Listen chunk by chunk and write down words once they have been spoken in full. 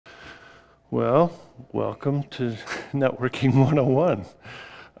Well, welcome to Networking 101.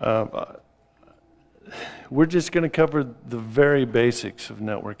 We're just going to cover the very basics of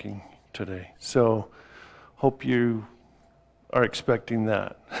networking today. So, hope you are expecting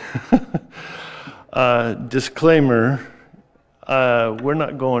that. Disclaimer, we're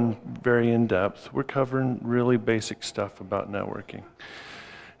not going very in depth. We're covering really basic stuff about networking.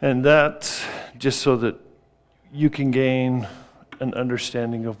 And that's just so that you can gain an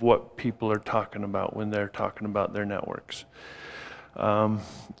understanding of what people are talking about when they're talking about their networks.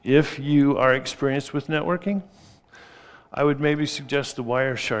 If you are experienced with networking, I would maybe suggest the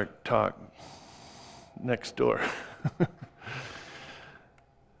Wireshark talk next door.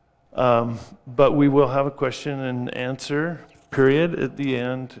 But we will have a question and answer period at the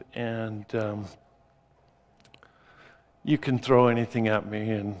end, and you can throw anything at me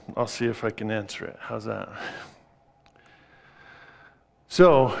and I'll see if I can answer it. How's that?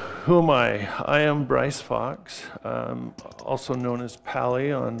 So, who am I? I am Bryce Fox, also known as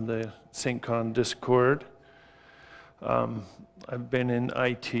Pally on the SAINTCON Discord. I've been in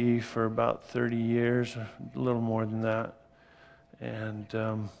IT for about 30 years, a little more than that.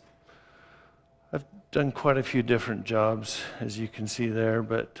 And I've done quite a few different jobs, as you can see there,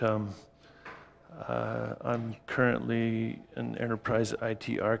 but I'm currently an enterprise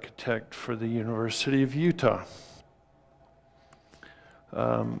IT architect for the University of Utah.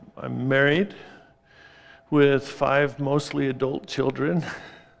 I'm married with 5 mostly adult children,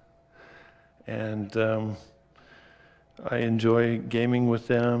 and I enjoy gaming with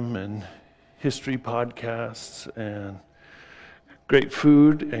them and history podcasts and great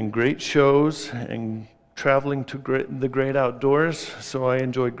food and great shows and traveling to the great outdoors, so I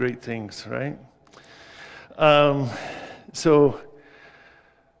enjoy great things, right? So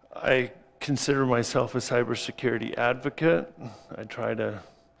I consider myself a cybersecurity advocate. I try to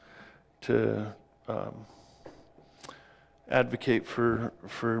advocate for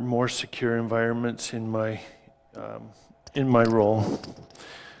more secure environments in my role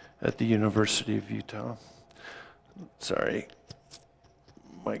at the University of Utah. Sorry,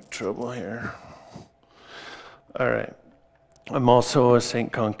 mic trouble here. All right, I'm also a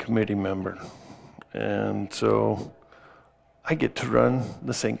SAINTCON committee member, and so I get to run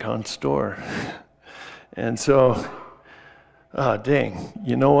the SAINTCON store. And so, dang,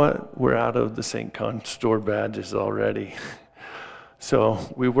 you know what? We're out of the SAINTCON store badges already. So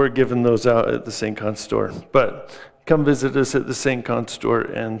we were giving those out at the SAINTCON store. But come visit us at the SAINTCON store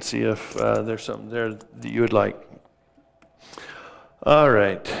and see if there's something there that you would like. All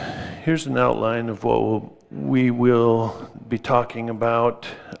right, here's an outline of what we will be talking about.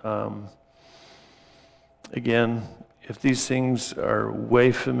 Again, if these things are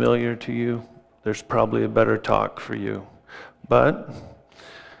way familiar to you, there's probably a better talk for you. But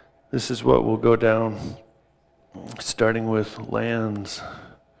this is what will go down, starting with LANs.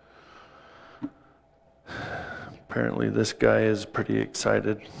 Apparently this guy is pretty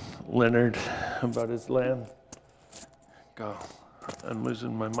excited, Leonard, about his LAN. God, I'm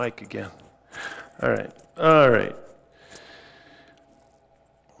losing my mic again. All right.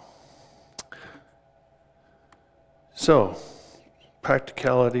 So,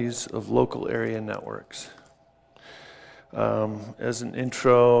 practicalities of local area networks. As an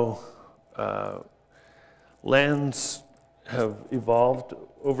intro, LANs have evolved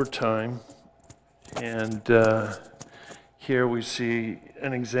over time, and here we see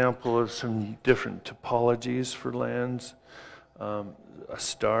an example of some different topologies for LANs. A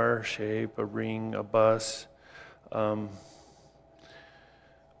star shape, a ring, a bus.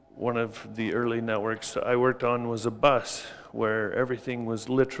 One of the early networks that I worked on was a bus where everything was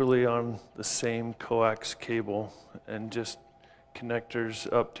literally on the same coax cable and just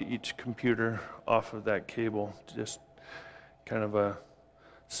connectors up to each computer off of that cable, just kind of a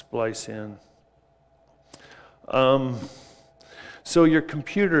splice in. So your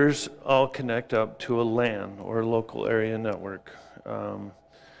computers all connect up to a LAN, or a local area network,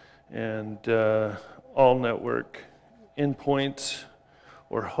 and all network endpoints,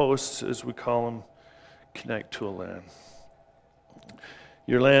 or hosts as we call them, connect to a LAN.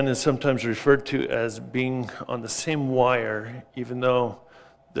 Your LAN is sometimes referred to as being on the same wire, even though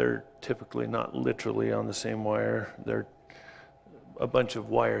they're typically not literally on the same wire. They're a bunch of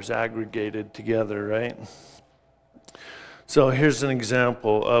wires aggregated together, right? So here's an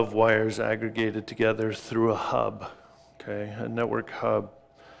example of wires aggregated together through a hub, okay, a network hub.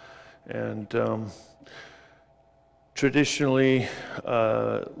 And traditionally,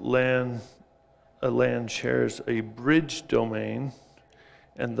 a LAN shares a bridge domain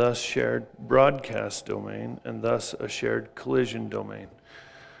and thus shared broadcast domain, and thus a shared collision domain.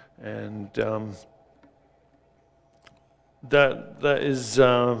 And that is,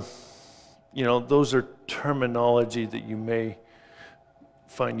 you know, those are terminology that you may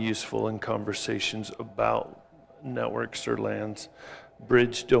find useful in conversations about networks or LANs.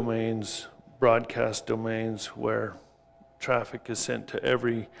 Bridge domains, broadcast domains, where traffic is sent to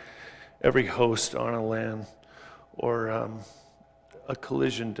every host on a LAN, or a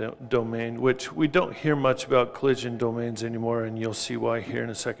collision domain, which we don't hear much about collision domains anymore, and you'll see why here in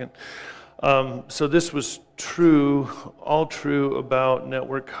a second. So this was true, all true about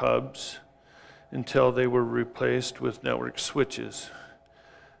network hubs until they were replaced with network switches.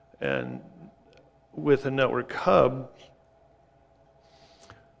 And with a network hub,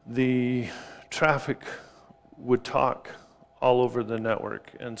 the traffic would talk all over the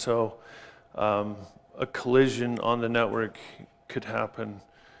network. And so a collision on the network could happen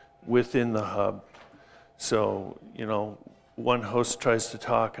within the hub. So, you know, one host tries to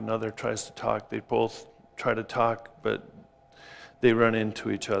talk, another tries to talk. They both try to talk, but they run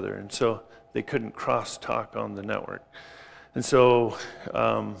into each other. And so they couldn't cross-talk on the network. And so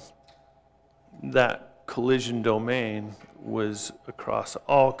that collision domain was across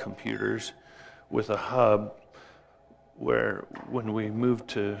all computers with a hub, where when we moved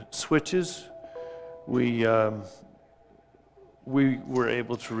to switches, we were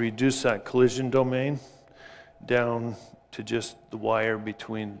able to reduce that collision domain down to just the wire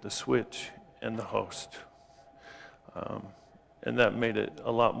between the switch and the host. And that made it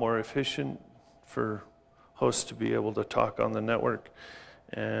a lot more efficient for hosts to be able to talk on the network,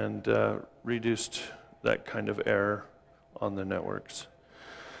 and reduced that kind of error on the networks.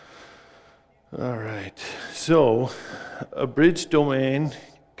 All right, so a bridge domain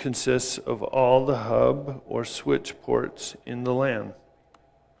consists of all the hub or switch ports in the LAN.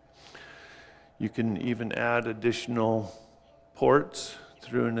 You can even add additional ports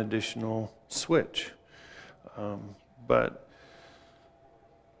through an additional switch. But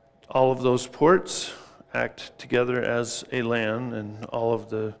all of those ports act together as a LAN, and all of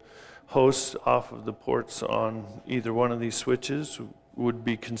the hosts off of the ports on either one of these switches would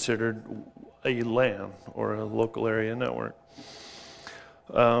be considered a LAN, or a local area network.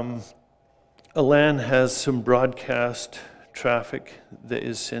 A LAN has some broadcast traffic that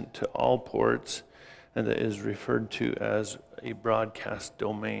is sent to all ports, and that is referred to as a broadcast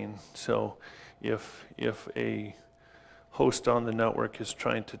domain. So if a host on the network is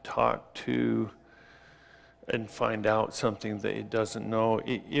trying to talk to and find out something that it doesn't know,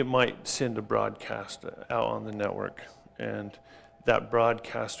 it might send a broadcast out on the network, and that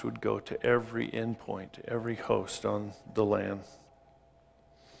broadcast would go to every endpoint, every host on the LAN.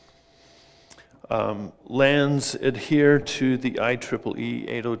 LANs adhere to the IEEE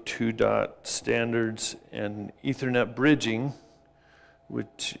 802. standards, and Ethernet bridging,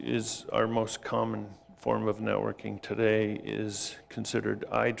 which is our most common form of networking today, is considered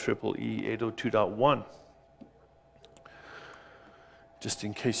IEEE 802.1. Just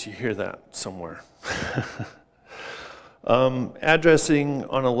in case you hear that somewhere. Addressing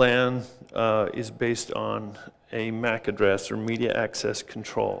on a LAN is based on a MAC address, or media access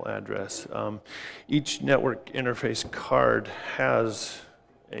control address. Each network interface card has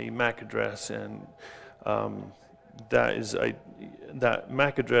a MAC address, and that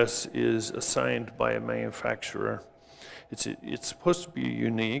MAC address is assigned by a manufacturer. It's supposed to be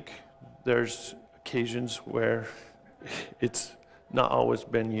unique. There's occasions where it's not always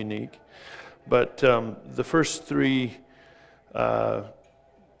been unique, but the first three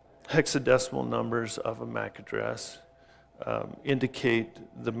hexadecimal numbers of a MAC address indicate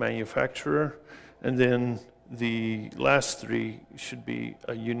the manufacturer, and then the last three should be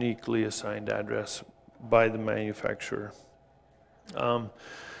a uniquely assigned address by the manufacturer.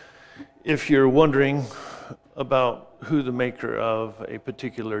 If you're wondering about who the maker of a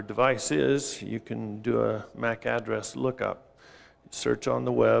particular device is, you can do a MAC address lookup. Search on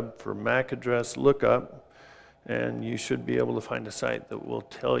the web for MAC address lookup, and you should be able to find a site that will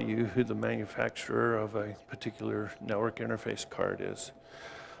tell you who the manufacturer of a particular network interface card is.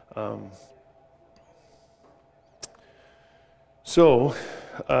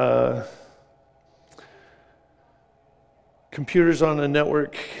 Computers on a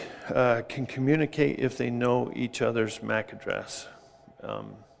network can communicate if they know each other's MAC address.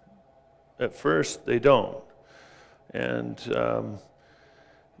 At first, they don't. And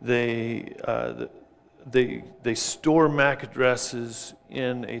they store MAC addresses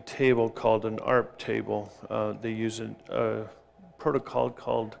in a table called an ARP table. They use a protocol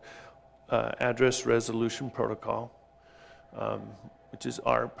called Address Resolution Protocol, which is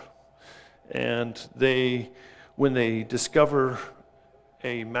ARP. And when they discover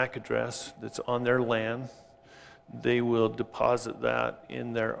a MAC address that's on their LAN, they will deposit that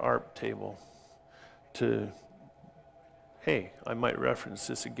in their ARP table to, hey, I might reference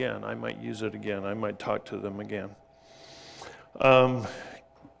this again, I might use it again, I might talk to them again.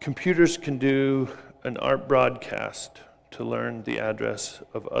 Computers can do an ARP broadcast to learn the address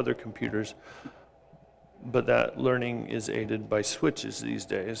of other computers, but that learning is aided by switches these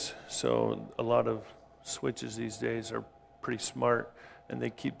days. So a lot of switches these days are pretty smart, and they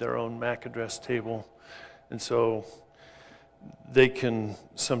keep their own MAC address table. And so they can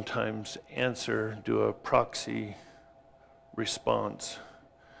sometimes do a proxy response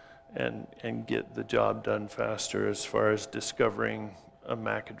and get the job done faster as far as discovering a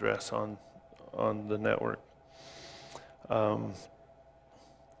MAC address on the network.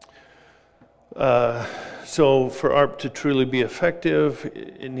 So for ARP to truly be effective,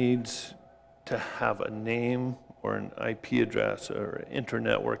 it needs to have a name or an IP address or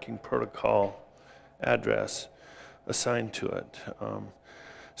internetworking protocol address assigned to it.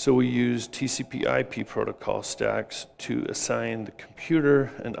 So we use TCP/IP protocol stacks to assign the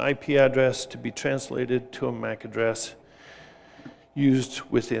computer an IP address to be translated to a MAC address used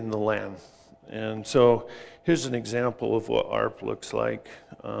within the LAN. And so here's an example of what ARP looks like,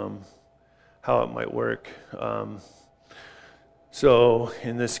 how it might work. So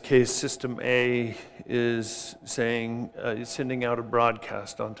in this case, system A is saying, it's sending out a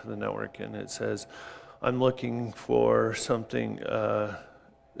broadcast onto the network, and it says, I'm looking for something,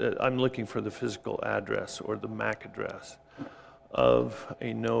 I'm looking for the physical address or the MAC address of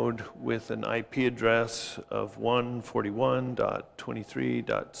a node with an IP address of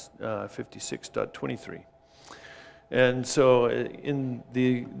 141.23.56.23. And so in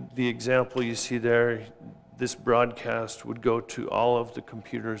the example you see there, this broadcast would go to all of the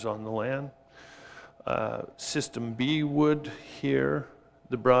computers on the LAN. System B would hear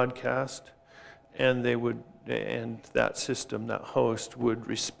the broadcast, and that system, that host, would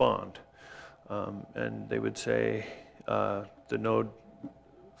respond. And they would say, the node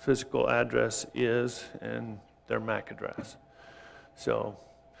physical address is, and their MAC address. So,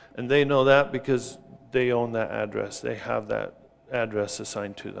 and they know that because they own that address. They have that address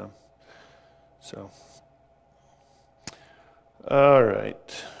assigned to them. So, all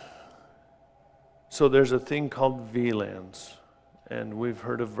right. So there's a thing called VLANs, and we've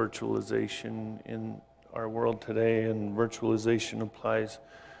heard of virtualization in our world today, and virtualization applies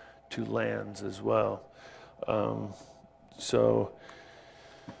to LANs as well.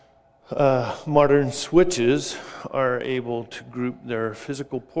 Modern switches are able to group their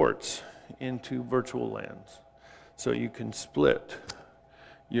physical ports into virtual LANs. So you can split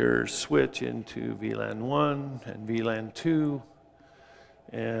your switch into VLAN 1 and VLAN 2,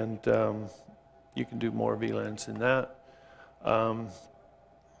 and you can do more VLANs than that.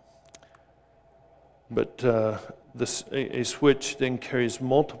 A switch then carries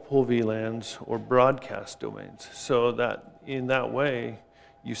multiple VLANs or broadcast domains, so that in that way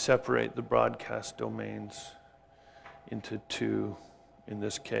you separate the broadcast domains into two in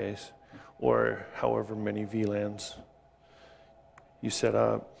this case, or however many VLANs you set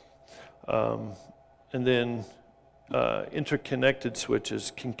up. And then interconnected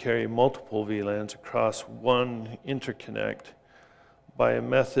switches can carry multiple VLANs across one interconnect by a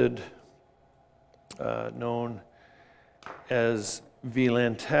method known as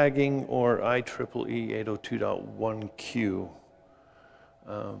VLAN tagging or IEEE 802.1q.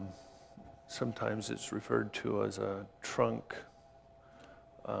 Sometimes it's referred to as a trunk,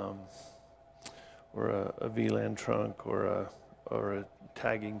 or a VLAN trunk, or a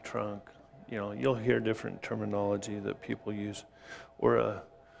tagging trunk. You know, you'll hear different terminology that people use, or a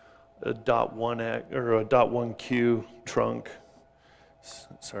 .1x or a .1q trunk.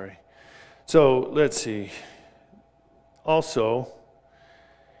 Sorry. So let's see. Also,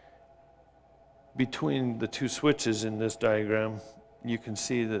 between the two switches in this diagram, you can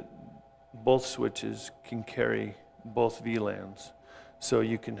see that both switches can carry both VLANs. So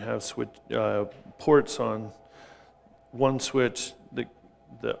you can have ports on one switch that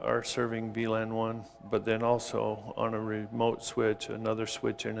are serving VLAN 1, but then also on a remote switch, another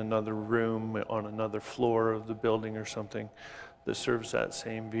switch in another room on another floor of the building or something that serves that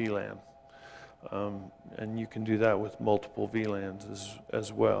same VLAN. And you can do that with multiple VLANs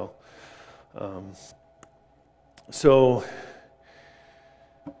as well. So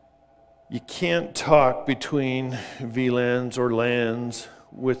you can't talk between VLANs or LANs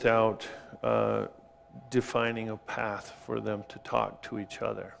without defining a path for them to talk to each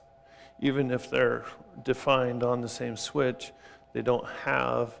other. Even if they're defined on the same switch, they don't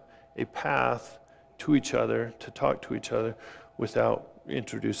have a path to each other, to talk to each other, without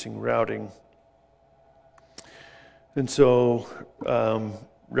introducing routing. And so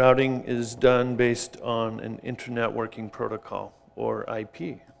routing is done based on an internetworking protocol, or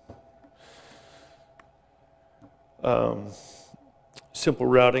IP. Simple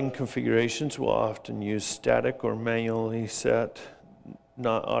routing configurations will often use static or manually set,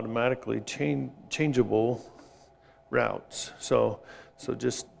 not automatically changeable routes. So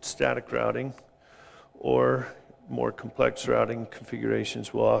just static routing, or more complex routing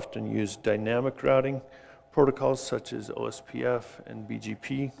configurations will often use dynamic routing protocols such as OSPF and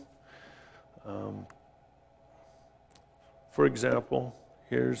BGP. For example,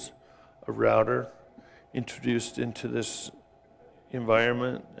 here's a router introduced into this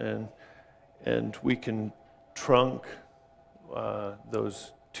environment, and we can trunk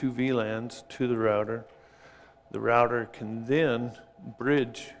those two VLANs to the router. The router can then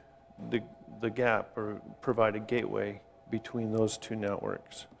bridge the gap or provide a gateway between those two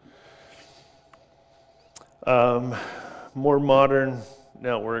networks. More modern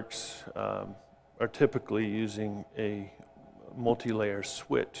networks are typically using a multi-layer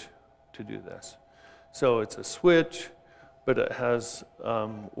switch to do this. So it's a switch, but it has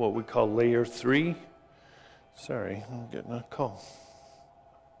what we call layer 3. Sorry, I'm getting a call.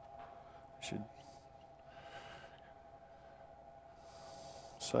 I should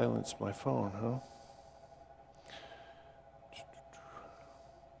silence my phone, huh?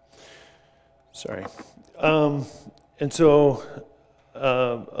 Sorry. And so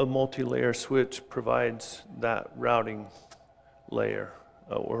a multi-layer switch provides that routing layer,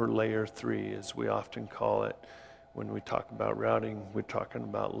 or layer 3 as we often call it. When we talk about routing, we're talking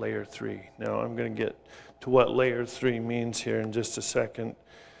about layer 3. Now I'm going to get to what layer 3 means here in just a second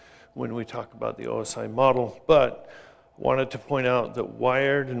when we talk about the OSI model, but wanted to point out that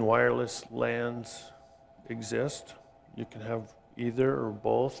wired and wireless LANs exist. You can have either or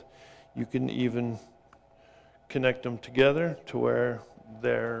both. You can even connect them together to where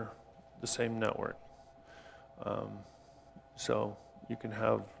they're the same network. So you can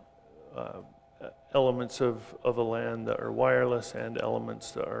have elements of a LAN that are wireless and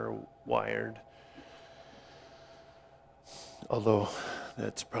elements that are wired. Although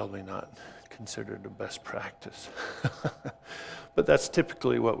that's probably not considered a best practice. But that's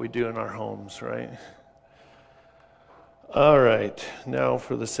typically what we do in our homes, right? All right, now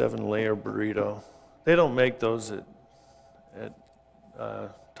for the 7-layer burrito. They don't make those at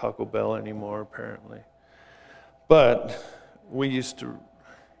Taco Bell anymore, apparently. But we used to,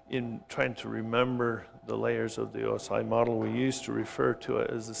 in trying to remember the layers of the OSI model, we used to refer to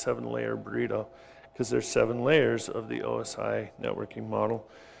it as the 7-layer burrito, because there's 7 layers of the OSI networking model.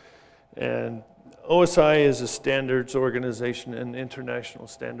 And OSI is a standards organization, an international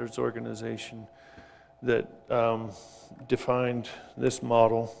standards organization that defined this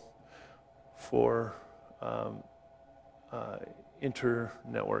model for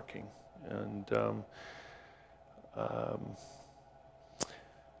inter-networking. And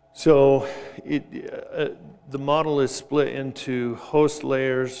so the model is split into host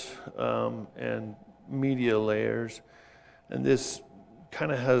layers and media layers, and this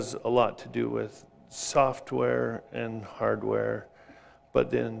kind of has a lot to do with software and hardware,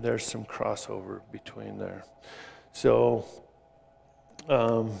 but then there's some crossover between there. So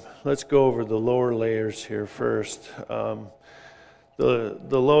let's go over the lower layers here first. The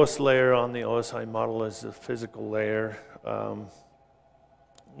lowest layer on the OSI model is the physical layer.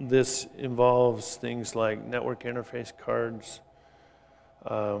 This involves things like network interface cards,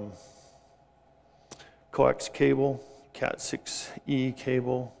 coax cable, Cat6e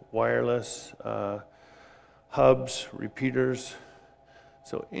cable, wireless, hubs, repeaters.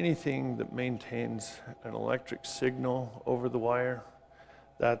 So anything that maintains an electric signal over the wire,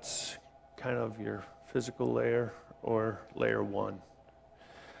 that's kind of your physical layer, or layer 1.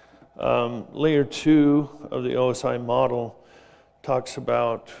 Layer 2 of the OSI model talks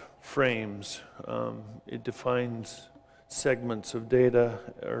about frames. It defines segments of data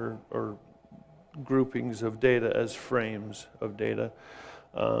or groupings of data as frames of data.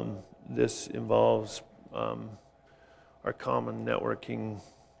 This involves our common networking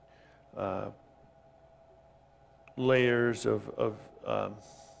layers of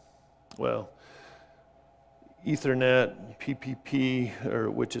well, Ethernet,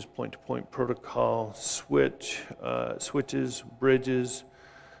 PPP, which is point-to-point protocol, switches, bridges.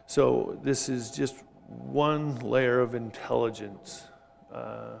 So this is just one layer of intelligence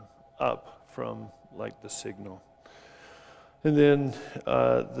up from like the signal. And then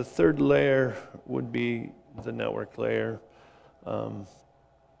the third layer would be the network layer.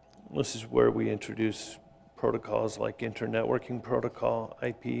 This is where we introduce protocols like internetworking protocol,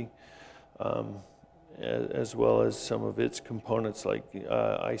 IP, as well as some of its components like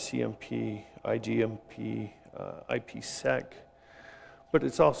ICMP, IGMP, IPsec. But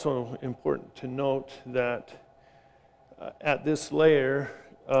it's also important to note that at this layer,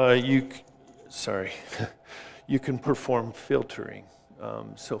 you can perform filtering.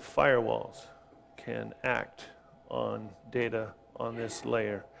 So firewalls can act on data on this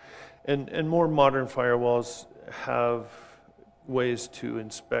layer. And more modern firewalls have ways to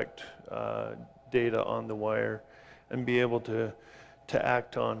inspect data on the wire and be able to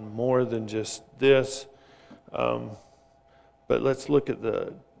act on more than just this. But let's look at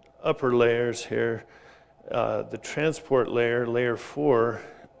the upper layers here. The transport layer, layer 4,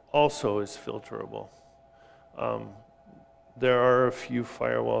 also is filterable. There are a few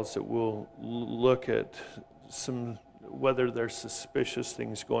firewalls that will look at whether there's suspicious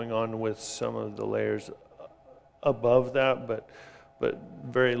things going on with some of the layers above that, but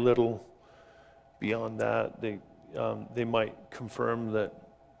very little beyond that. They might confirm that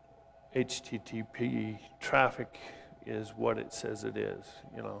HTTP traffic is what it says it is,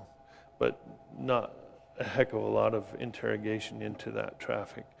 but not a heck of a lot of interrogation into that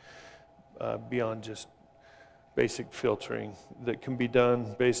traffic beyond just basic filtering that can be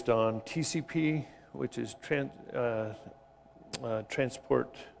done based on TCP, which is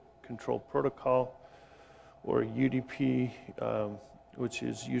Transport Control Protocol, or UDP, which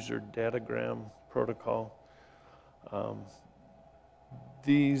is User Datagram Protocol.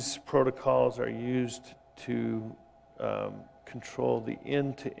 These protocols are used to control the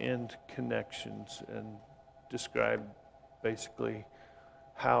end-to-end connections and describe basically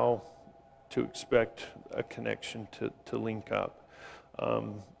how to expect a connection to link up.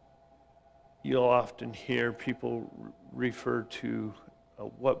 You'll often hear people refer to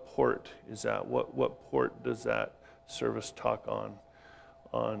what port is that? What port does that service talk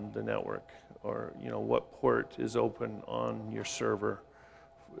on the network? Or what port is open on your server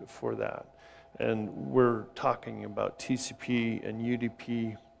for that? And we're talking about TCP and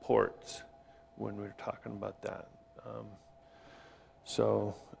UDP ports when we're talking about that.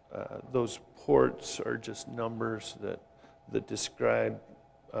 Those ports are just numbers that describe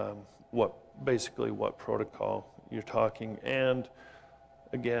basically what protocol you're talking, and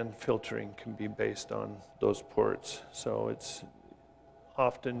again, filtering can be based on those ports. So it's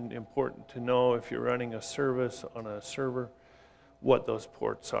often important to know, if you're running a service on a server, what those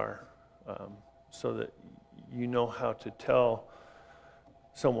ports are, so that you know how to tell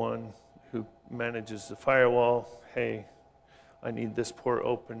someone who manages the firewall, hey, I need this port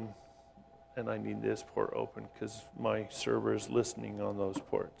open and I need this port open because my server is listening on those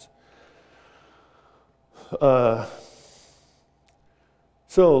ports.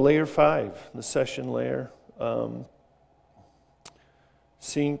 So layer 5, the session layer,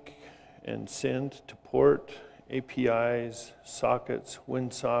 sync and send to port, APIs, sockets,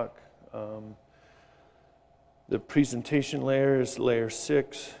 WinSock. The presentation layer is layer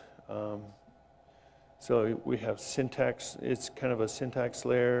 6. So we have syntax. It's kind of a syntax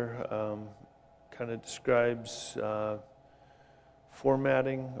layer, kind of describes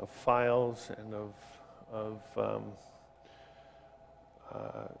formatting of files and of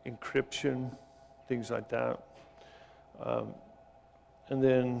encryption, things like that. And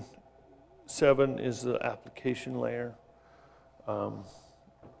then 7 is the application layer.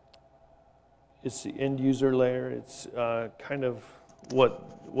 It's the end user layer. It's kind of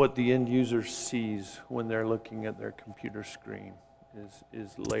what the end user sees when they're looking at their computer screen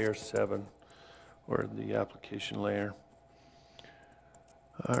is layer 7, or the application layer.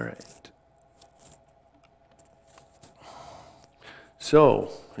 All right. So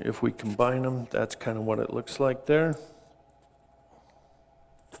if we combine them, that's kind of what it looks like there.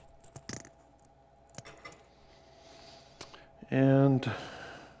 And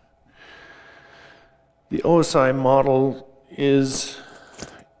the OSI model is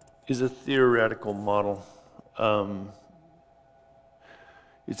a theoretical model.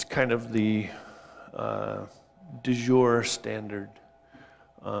 It's kind of the du jour standard,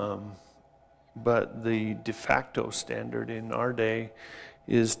 but the de facto standard in our day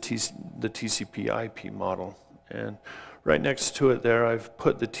is the TCP/IP model. And right next to it there, I've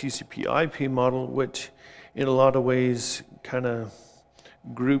put the TCP/IP model, which in a lot of ways kind of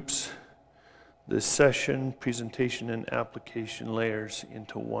groups the session, presentation, and application layers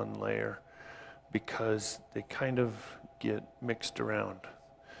into one layer, because they kind of get mixed around.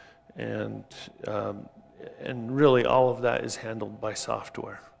 And really all of that is handled by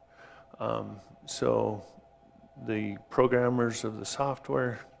software. So the programmers of the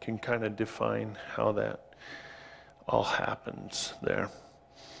software can kind of define how that all happens there.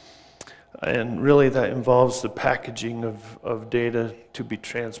 And really that involves the packaging of data to be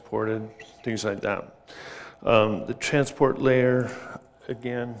transported, things like that. The transport layer,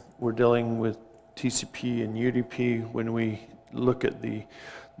 again, we're dealing with TCP and UDP. When we look at the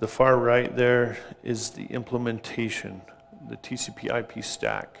far right there is the implementation, the TCP IP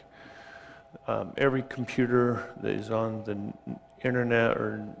stack. Every computer that is on the internet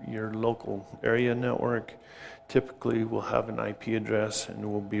or your local area network typically will have an IP address and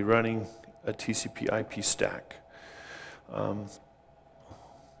will be running a TCP IP stack. And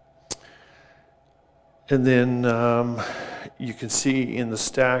then you can see in the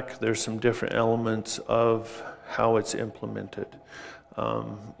stack there's some different elements of how it's implemented.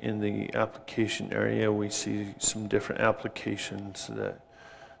 In the application area we see some different applications that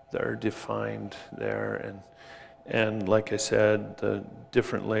are defined there, and like I said, the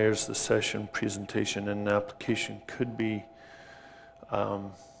different layers, the session, presentation, and application could be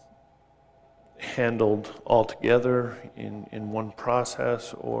handled all together in one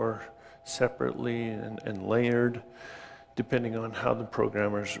process or separately and layered, depending on how the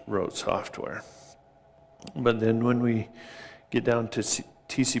programmers wrote software. But then when we get down to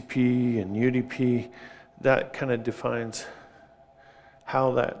TCP and UDP, that kind of defines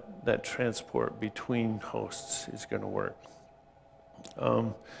how that transport between hosts is going to work.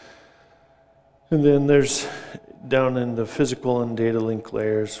 And then there's, down in the physical and data link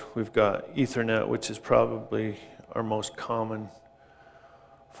layers, we've got Ethernet, which is probably our most common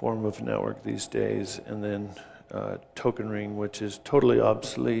form of network these days, and then token ring, which is totally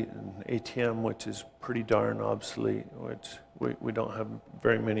obsolete, and ATM, which is pretty darn obsolete, which we don't have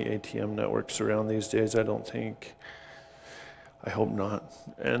very many ATM networks around these days, I don't think. I hope not.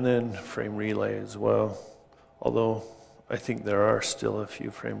 And then frame relay as well, although I think there are still a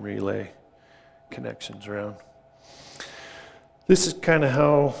few frame relay connections around. This is kind of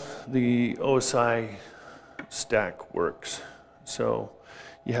how the OSI stack works. So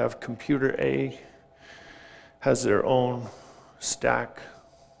you have computer A has their own stack,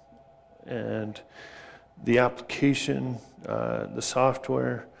 and the application, the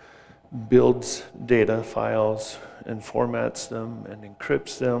software, builds data files and formats them and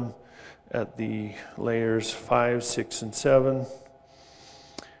encrypts them at the layers 5, 6, and 7,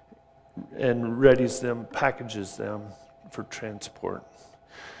 and readies them, packages them for transport.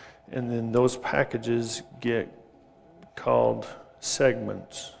 And then those packages get called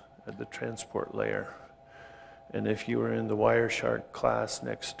segments at the transport layer. And if you were in the Wireshark class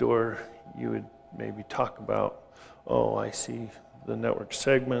next door, you would maybe talk about, oh, I see the network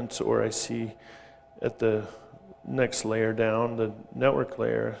segments, or I see at the next layer down, the network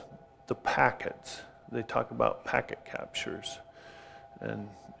layer, the packets. They talk about packet captures and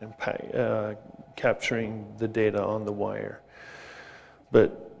capturing the data on the wire.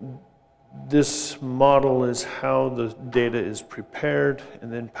 But this model is how the data is prepared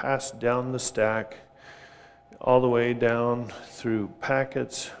and then passed down the stack all the way down through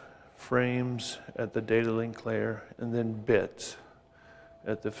packets, frames at the data link layer, and then bits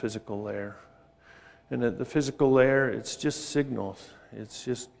at the physical layer. And at the physical layer, it's just signals. It's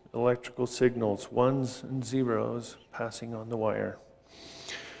just electrical signals, ones and zeros passing on the wire.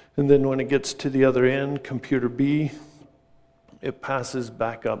 And then when it gets to the other end, computer B, it passes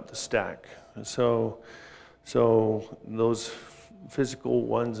back up the stack. So those physical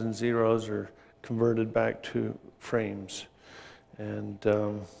ones and zeros are converted back to frames, and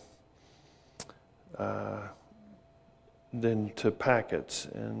then to packets,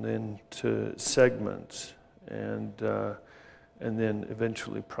 and then to segments, and then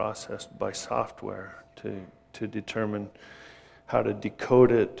eventually processed by software to determine how to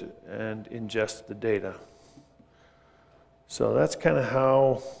decode it and ingest the data. So that's kind of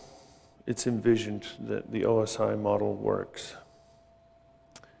how it's envisioned that the OSI model works.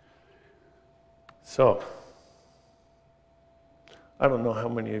 So, I don't know how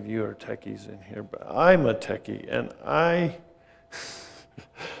many of you are techies in here, but I'm a techie, and I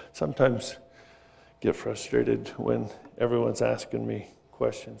sometimes get frustrated when everyone's asking me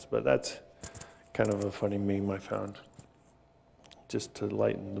questions, but that's kind of a funny meme I found, just to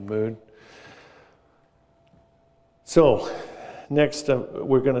lighten the mood. So, next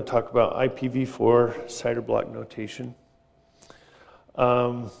we're going to talk about IPv4 CIDR block notation.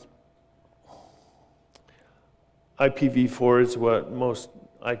 IPv4 is what most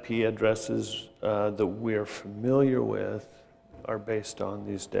IP addresses that we're familiar with are based on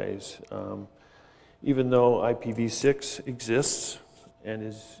these days. Even though IPv6 exists and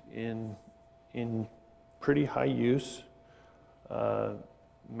is in pretty high use,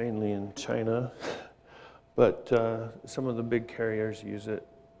 mainly in China, but some of the big carriers use it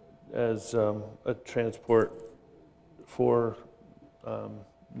as a transport for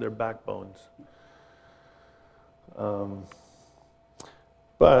their backbones.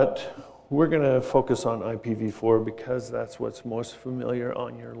 But we're going to focus on IPv4 because that's what's most familiar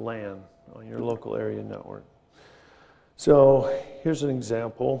on your LAN, on your local area network. So here's an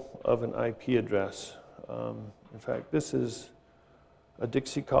example of an IP address. In fact, this is a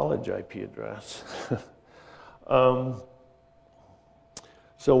Dixie College IP address. So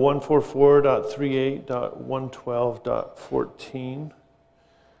 144.38.112.14,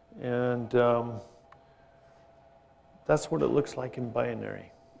 and that's what it looks like in binary.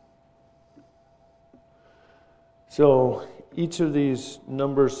 So each of these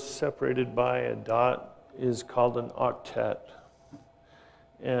numbers separated by a dot is called an octet.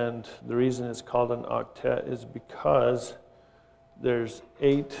 And the reason it's called an octet is because there's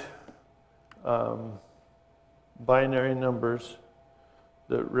 8 binary numbers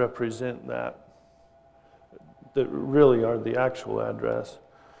that represent that really are the actual address.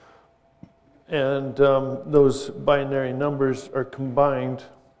 And those binary numbers are combined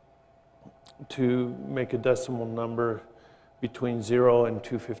to make a decimal number between 0 and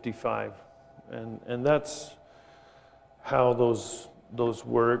 255. And that's how those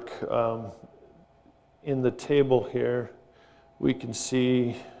work. In the table here, we can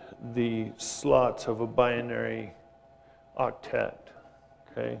see the slots of a binary octet,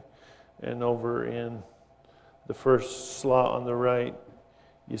 okay? And over in the first slot on the right,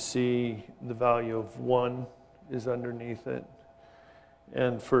 you see the value of 1 is underneath it.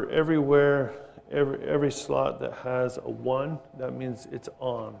 And for every slot that has a 1, that means it's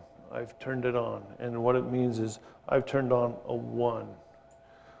on. I've turned it on. And what it means is I've turned on a 1,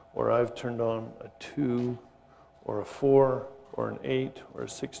 or I've turned on a 2, or a 4, or an 8, or a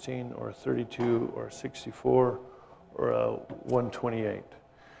 16, or a 32, or a 64, or a 128.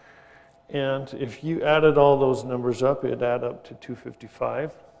 And if you added all those numbers up, it'd add up to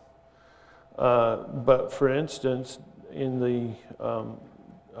 255. But for instance, in the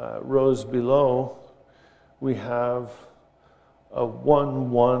rows below, we have a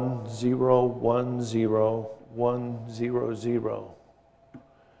 110101000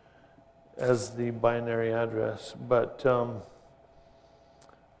 as the binary address. But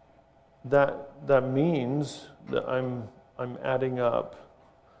that means that I'm adding up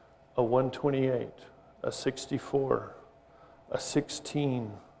a 128, a 64, a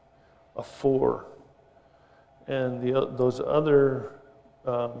 16, a 4, and those other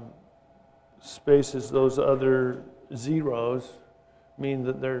spaces, those other zeros, mean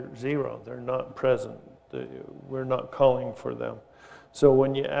that they're 0. They're not present. We're not calling for them. So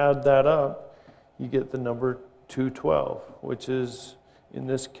when you add that up, you get the number 212, which is, in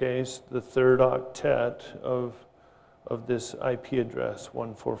this case, the third octet of this IP address,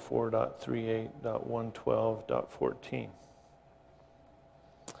 144.38.112.14.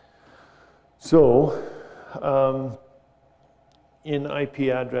 So, in IP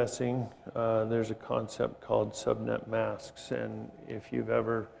addressing, there's a concept called subnet masks, and if you've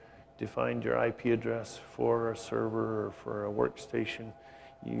ever defined your IP address for a server or for a workstation,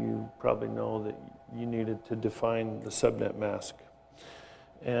 you probably know that you needed to define the subnet mask.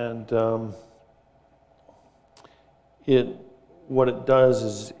 And what it does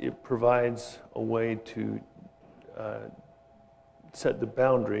is it provides a way to set the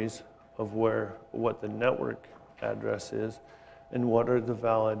boundaries of what the network address is and what are the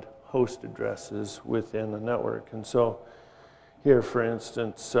valid host addresses within a network. And so here, for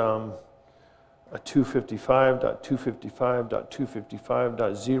instance, a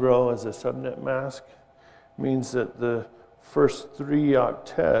 255.255.255.0 as a subnet mask means that the first 3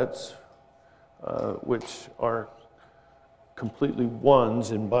 octets, which are completely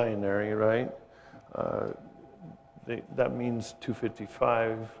 1s in binary, right? That means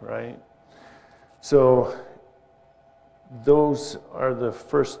 255, right? So those are the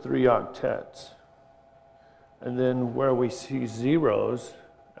first 3 octets. And then where we see zeros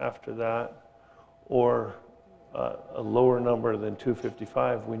after that, or a lower number than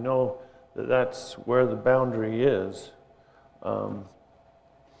 255, we know that that's where the boundary is. And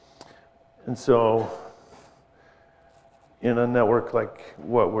so in a network like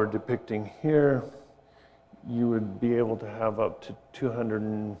what we're depicting here, you would be able to have up to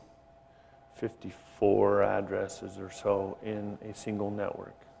 254 addresses or so in a single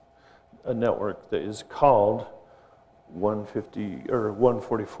network. A network that is called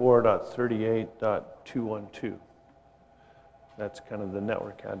 144.38.212. That's kind of the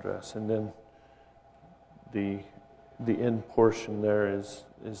network address. And then the end portion there is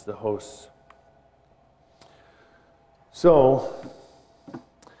the hosts. So,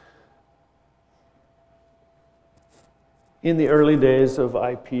 in the early days of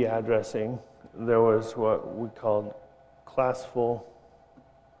IP addressing, there was what we called classful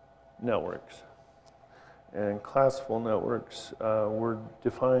networks. And classful networks were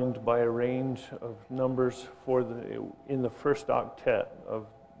defined by a range of numbers in the first octet of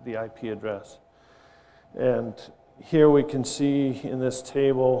the IP address. And here we can see in this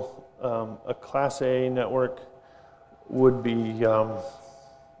table a Class A network would be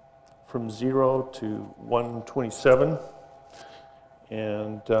from 0 to 127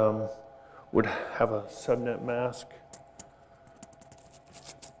 and would have a subnet mask.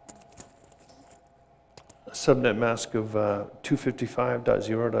 A subnet mask of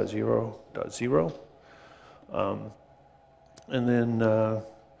 255.0.0.0. And then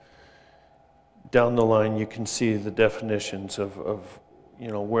down the line you can see the definitions of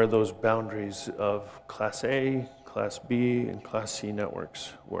where those boundaries of Class A, Class B, and Class C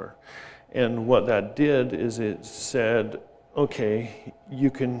networks were. And what that did is it said, okay,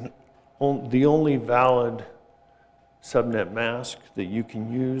 the only valid subnet mask that you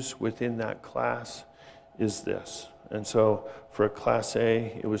can use within that class is this. And so for a Class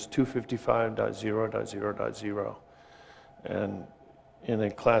A, it was 255.0.0.0. And in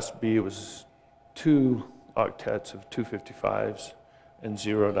a Class B, it was 2 octets of 255s and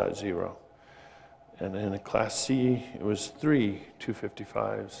 0.0. And in a Class C, it was 3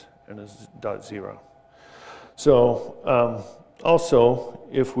 255s and a .0. So also,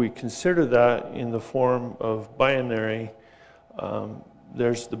 if we consider that in the form of binary,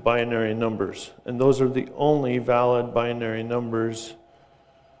 there's the binary numbers. And those are the only valid binary numbers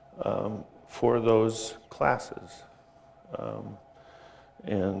for those classes.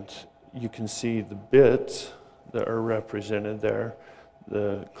 And you can see the bits that are represented there.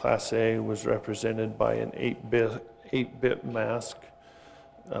 The Class A was represented by an 8-bit mask.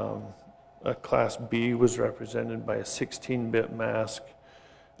 A Class B was represented by a 16-bit mask,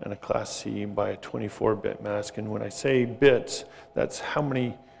 and a Class C by a 24-bit mask. And when I say bits, that's how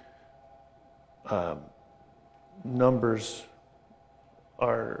many numbers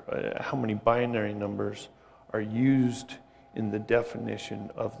are, how many binary numbers are used in the definition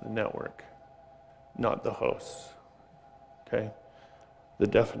of the network, not the hosts, okay? The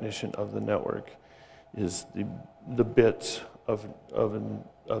definition of the network is the bits of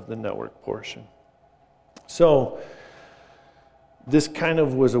the network portion. So this kind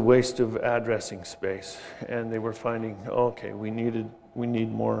of was a waste of addressing space, and they were finding, okay, we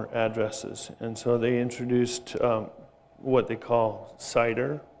need more addresses. And so they introduced what they call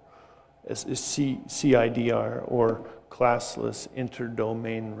CIDR, CIDR, or classless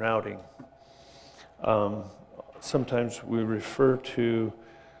interdomain routing. Sometimes we refer to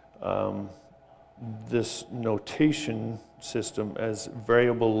this notation system as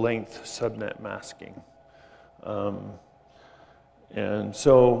variable length subnet masking. And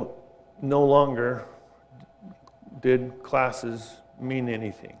so no longer did classes mean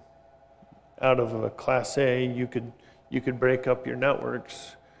anything. Out of a Class A, you could break up your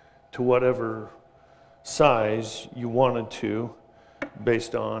networks to whatever size you wanted to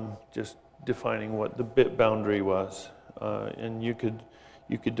based on just defining what the bit boundary was. And you could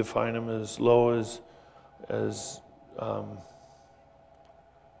define them as low as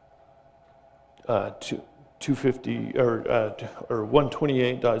 250 or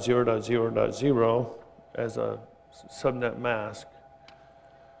 128.0.0.0 as a subnet mask,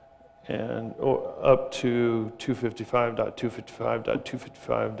 and up to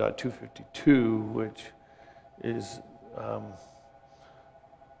 255.255.255.252, which is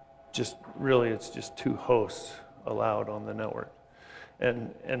just really, it's just 2 hosts allowed on the network.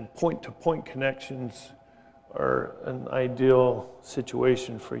 And point-to-point connections are an ideal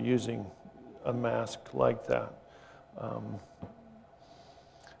situation for using a mask like that.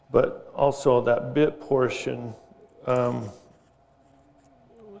 But also that bit portion, the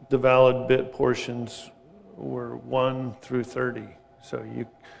valid bit portions were 1 through 30. So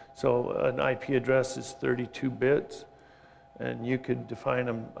an IP address is 32 bits, and you could define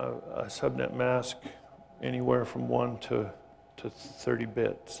a subnet mask anywhere from 1 to 30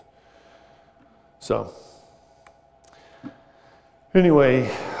 bits. So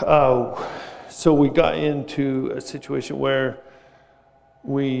anyway, so we got into a situation where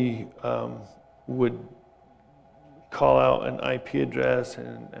we would call out an IP address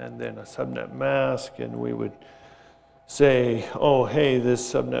and then a subnet mask, and we would say, oh, hey, this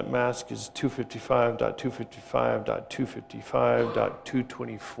subnet mask is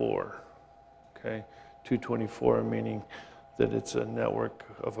 255.255.255.224, okay? 224 meaning that it's a network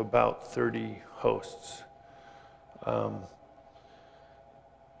of about 30 hosts.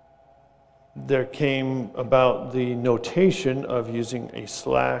 there came about the notation of using a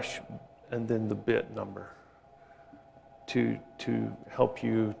slash and then the bit number to help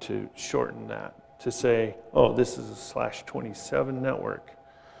you to shorten that, to say, oh, this is a /27 network.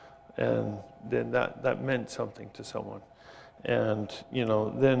 And then that meant something to someone. And, you know,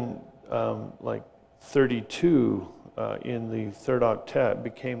 then like 32 in the third octet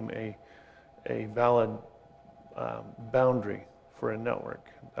became a valid boundary for a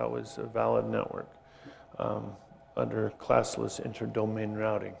network. That was a valid network under classless interdomain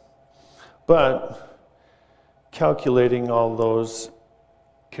routing. But calculating all those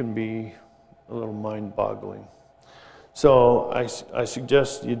can be a little mind-boggling. So I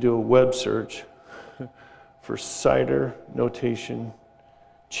suggest you do a web search for CIDR notation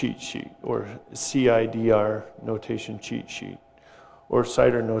cheat sheet, or CIDR notation cheat sheet, or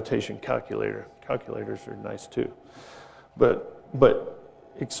CIDR notation calculator. Calculators are nice too. But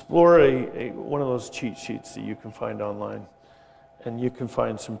explore one of those cheat sheets that you can find online, and you can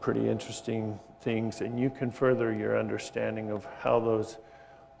find some pretty interesting things, and you can further your understanding of how those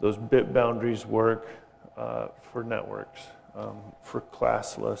bit boundaries work for networks, for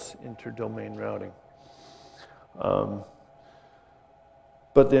classless interdomain routing.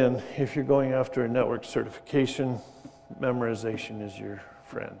 But then if you're going after a network certification, memorization is your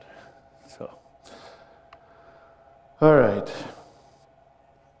friend. So, all right.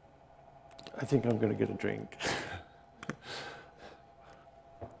 I think I'm going to get a drink.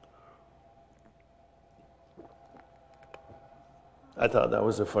 I thought that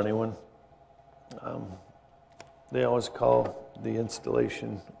was a funny one. They always call the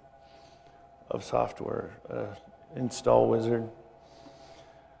installation of software install wizard.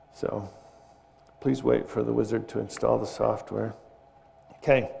 So please wait for the wizard to install the software.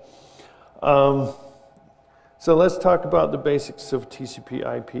 Okay. So let's talk about the basics of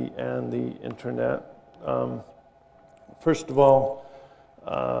TCP/IP and the internet. First of all,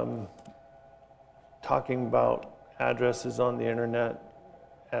 talking about addresses on the internet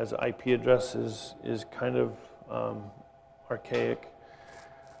as IP addresses is kind of archaic.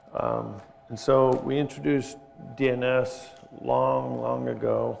 And so we introduced DNS long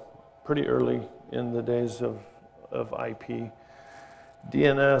ago, pretty early in the days of IP.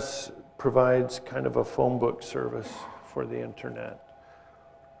 DNS provides kind of a phone book service for the internet.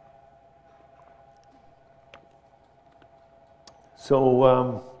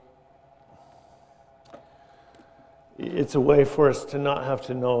 So it's a way for us to not have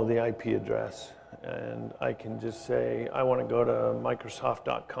to know the IP address. And I can just say, I want to go to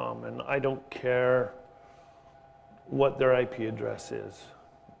Microsoft.com, and I don't care what their IP address is.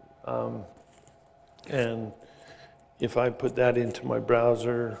 And if I put that into my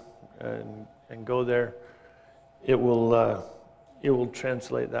browser and go there, it will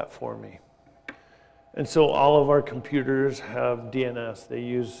translate that for me. And so all of our computers have DNS. They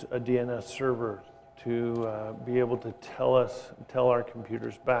use a DNS server to be able to tell our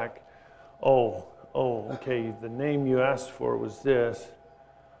computers back, oh, okay, the name you asked for was this.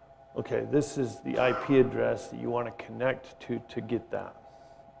 Okay, this is the IP address that you want to connect to get that.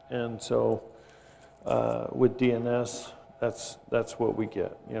 And so with DNS, that's what we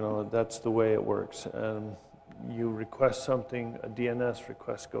get. You know, that's the way it works. And you request something, a DNS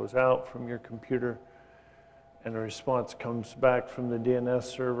request goes out from your computer, and a response comes back from the DNS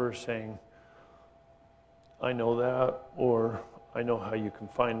server saying, I know that, or I know how you can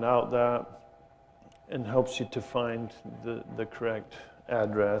find out that, and helps you to find the correct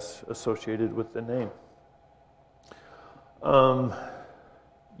address associated with the name.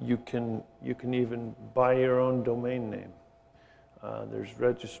 You can even buy your own domain name. There's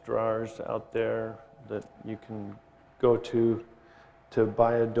registrars out there that you can go to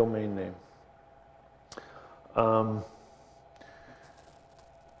buy a domain name.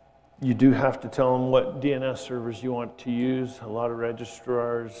 You do have to tell them what DNS servers you want to use. A lot of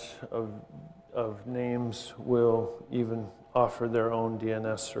registrars of names will even offer their own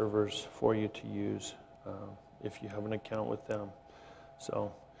DNS servers for you to use if you have an account with them.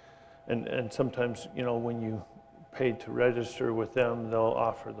 So, and sometimes, you know, when you pay to register with them, they'll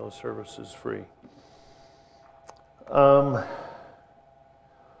offer those services free.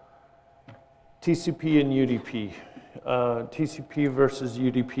 TCP and UDP. TCP versus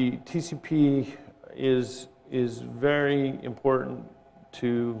UDP. TCP is very important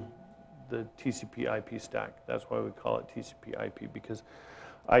to the TCP/IP stack. That's why we call it TCP/IP, because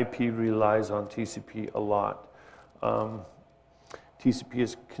IP relies on TCP a lot. TCP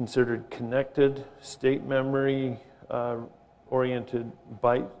is considered connected, state memory oriented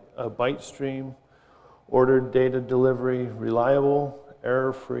byte stream, Ordered data delivery, reliable,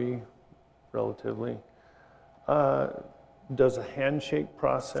 error-free, relatively. Does a handshake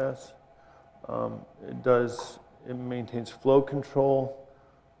process. It maintains flow control,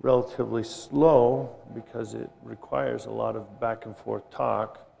 relatively slow because it requires a lot of back and forth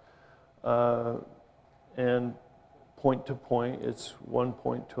talk. And point to point, it's one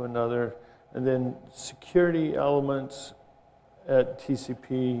point to another. And then security elements at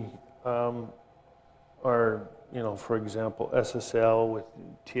TCP are, for example, SSL with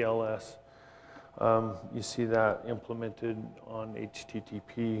TLS. You see that implemented on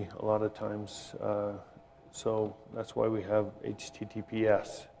HTTP a lot of times. So that's why we have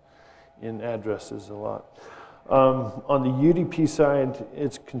HTTPS in addresses a lot. On the UDP side,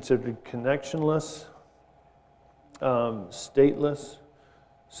 it's considered connectionless, stateless.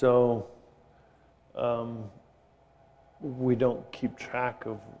 So we don't keep track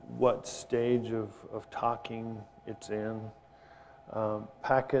of what stage of talking it's in.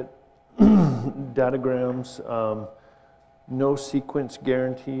 Packet datagrams, no sequence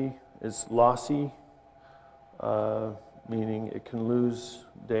guarantee is lossy, meaning it can lose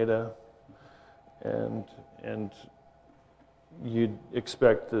data, and you'd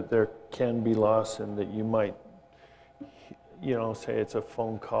expect that there can be loss and that you might, say it's a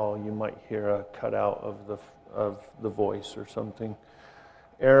phone call, you might hear a cutout of the voice or something.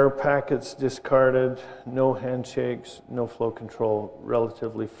 Error packets discarded, no handshakes, no flow control,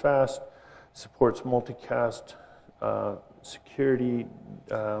 relatively fast, supports multicast, security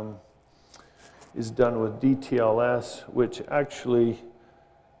is done with DTLS, which actually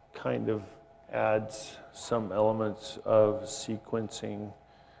kind of adds some elements of sequencing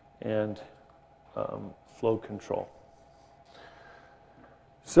and flow control.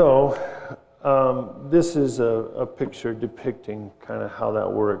 So this is a picture depicting kind of how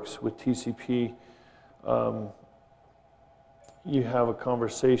that works. With TCP, you have a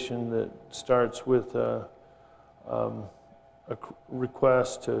conversation that starts with a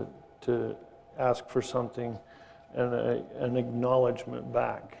request to ask for something and an acknowledgement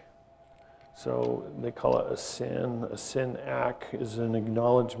back. So they call it a SYN. A SYN ACK is an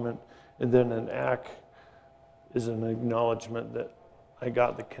acknowledgement, and then an ACK is an acknowledgement that I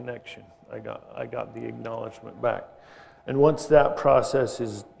got the connection. I got the acknowledgement back. And once that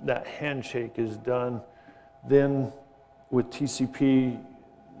process that handshake is done, then with TCP,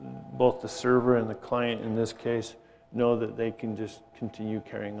 both the server and the client in this case know that they can just continue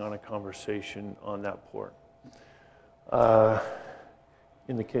carrying on a conversation on that port.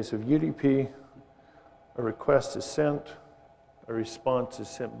 In the case of UDP, a request is sent, a response is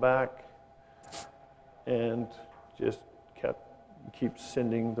sent back, and just keeps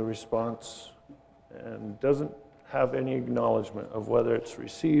sending the response and doesn't have any acknowledgement of whether it's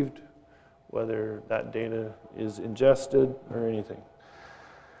received, whether that data is ingested or anything.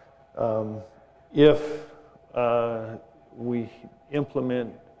 If we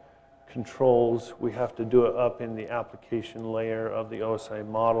implement controls, we have to do it up in the application layer of the OSI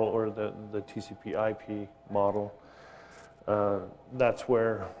model or the TCP IP model. That's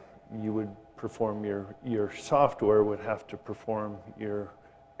where you would perform your software would have to perform your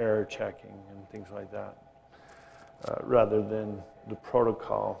error checking and things like that, rather than the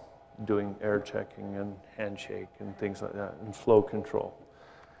protocol doing error checking and handshake and things like that, and flow control.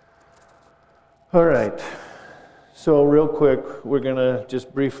 All right, so real quick, we're gonna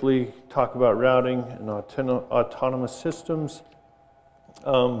just briefly talk about routing and autonomous systems.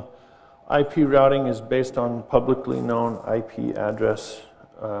 IP routing is based on publicly known IP address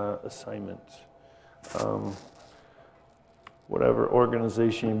assignments. Whatever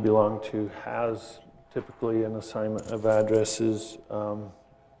organization you belong to has typically an assignment of addresses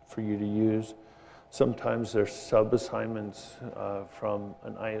for you to use. Sometimes there's sub-assignments from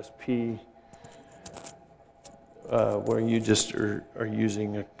an ISP where you just are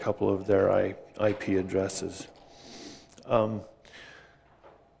using a couple of their IP addresses.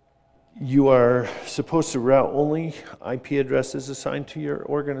 You are supposed to route only IP addresses assigned to your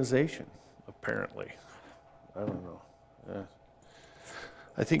organization, apparently. I don't know.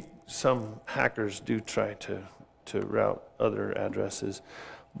 I think some hackers do try to route other addresses.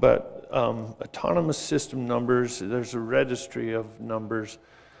 But autonomous system numbers, there's a registry of numbers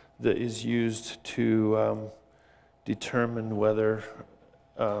that is used to determine whether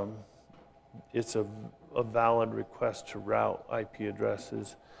it's a valid request to route IP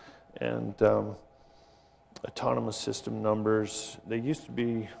addresses. And autonomous system numbers, they used to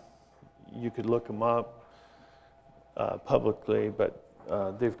be, you could look them up publicly, but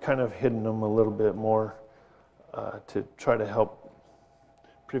they've kind of hidden them a little bit more to try to help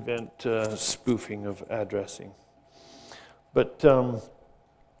prevent spoofing of addressing. But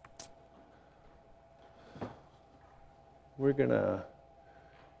we're going to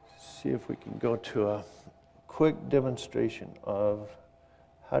see if we can go to a quick demonstration of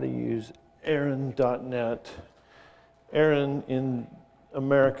how to use ARIN.net. ARIN in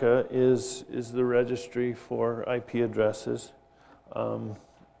America is the registry for IP addresses.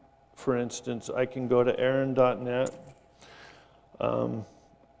 For instance, I can go to ARIN.net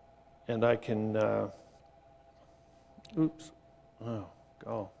and I can, oops, oh,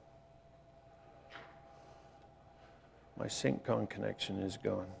 go. My SAINTCON connection is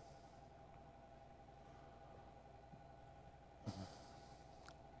gone.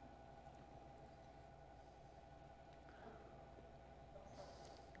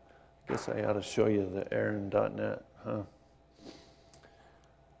 Guess I ought to show you the ARIN.net, huh?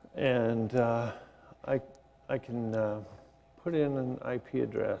 And I can put in an IP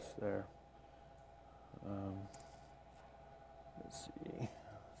address there. Let's see,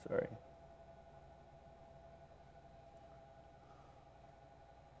 sorry.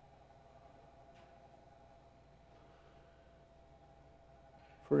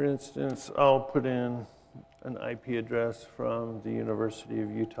 For instance, I'll put in an IP address from the University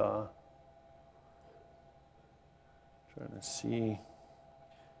of Utah. Trying to see.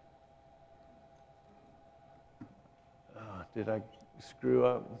 Did I screw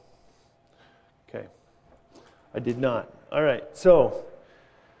up? Okay. I did not. All right. So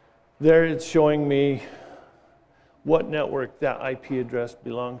there it's showing me what network that IP address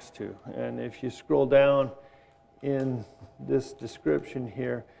belongs to. And if you scroll down in this description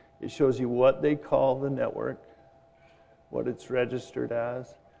here, it shows you what they call the network, what it's registered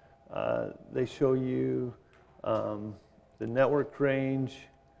as. They show you the network range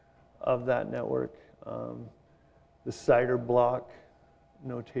of that network, the CIDR block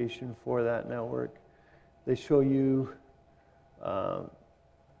notation for that network. They show you the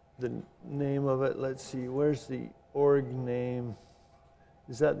name of it. Let's see, where's the org name?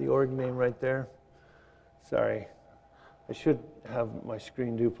 Is that the org name right there? Sorry, I should have my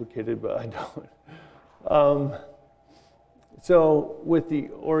screen duplicated, but I don't. So with the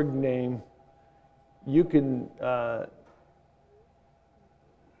org name, you can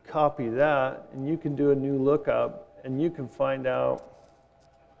copy that and you can do a new lookup and you can find out,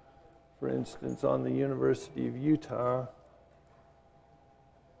 for instance, on the University of Utah.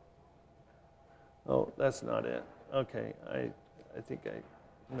 Oh, that's not it. Okay, I think I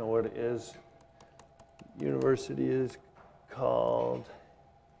know what it is. University is called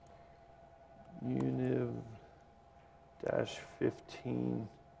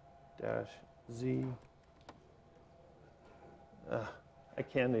Univ-15-Z. I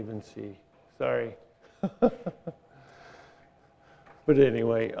can't even see, sorry. But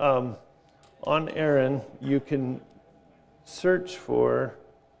anyway, on ARIN, you can search for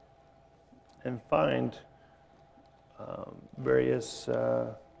and find various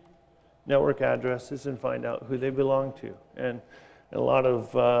network addresses and find out who they belong to. And a lot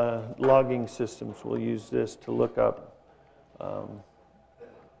of logging systems will use this to look up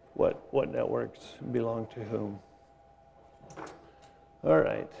what networks belong to whom. All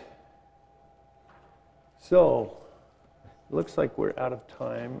right. So, looks like we're out of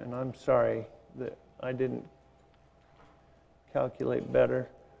time, and I'm sorry that I didn't calculate better.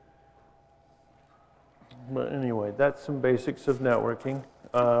 But anyway, that's some basics of networking.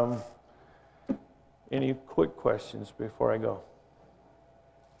 Any quick questions before I go?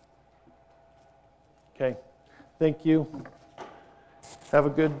 Okay, thank you. Have a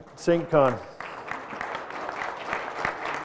good SAINTCON.